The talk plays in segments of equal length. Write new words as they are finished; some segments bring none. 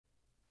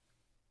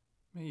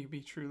May you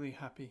be truly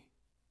happy.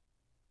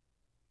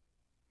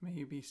 May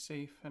you be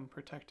safe and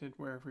protected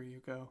wherever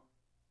you go.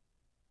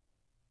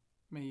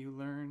 May you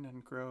learn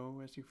and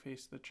grow as you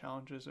face the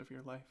challenges of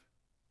your life.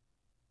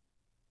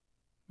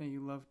 May you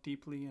love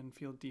deeply and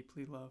feel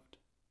deeply loved.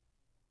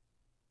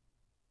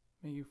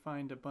 May you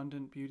find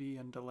abundant beauty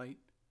and delight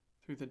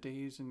through the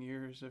days and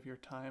years of your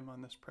time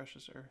on this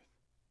precious earth.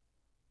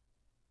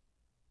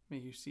 May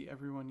you see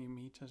everyone you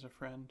meet as a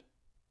friend.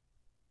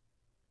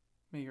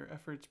 May your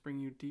efforts bring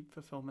you deep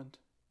fulfillment,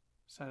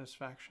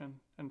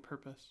 satisfaction, and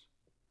purpose.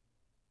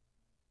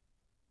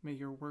 May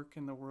your work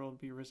in the world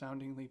be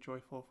resoundingly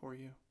joyful for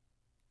you.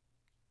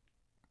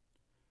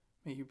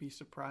 May you be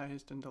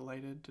surprised and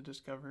delighted to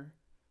discover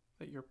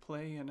that your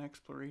play and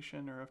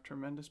exploration are of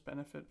tremendous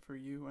benefit for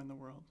you and the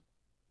world.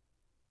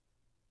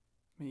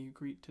 May you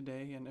greet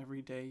today and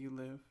every day you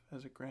live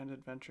as a grand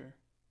adventure.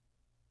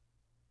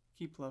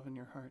 Keep love in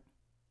your heart.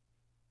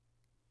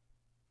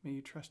 May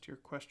you trust your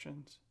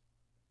questions,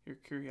 your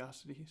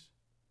curiosities,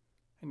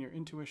 and your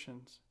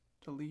intuitions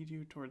to lead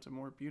you towards a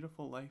more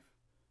beautiful life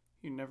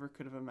you never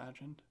could have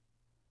imagined.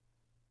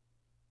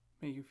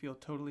 May you feel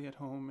totally at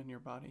home in your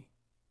body.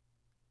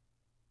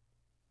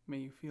 May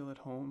you feel at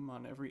home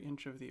on every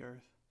inch of the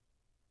earth.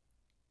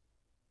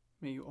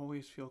 May you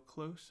always feel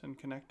close and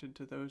connected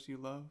to those you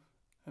love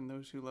and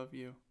those who love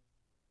you.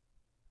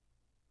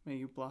 May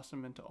you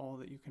blossom into all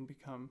that you can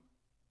become.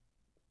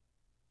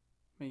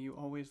 May you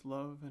always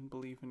love and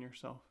believe in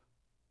yourself.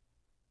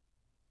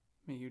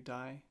 May you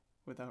die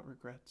without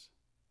regrets.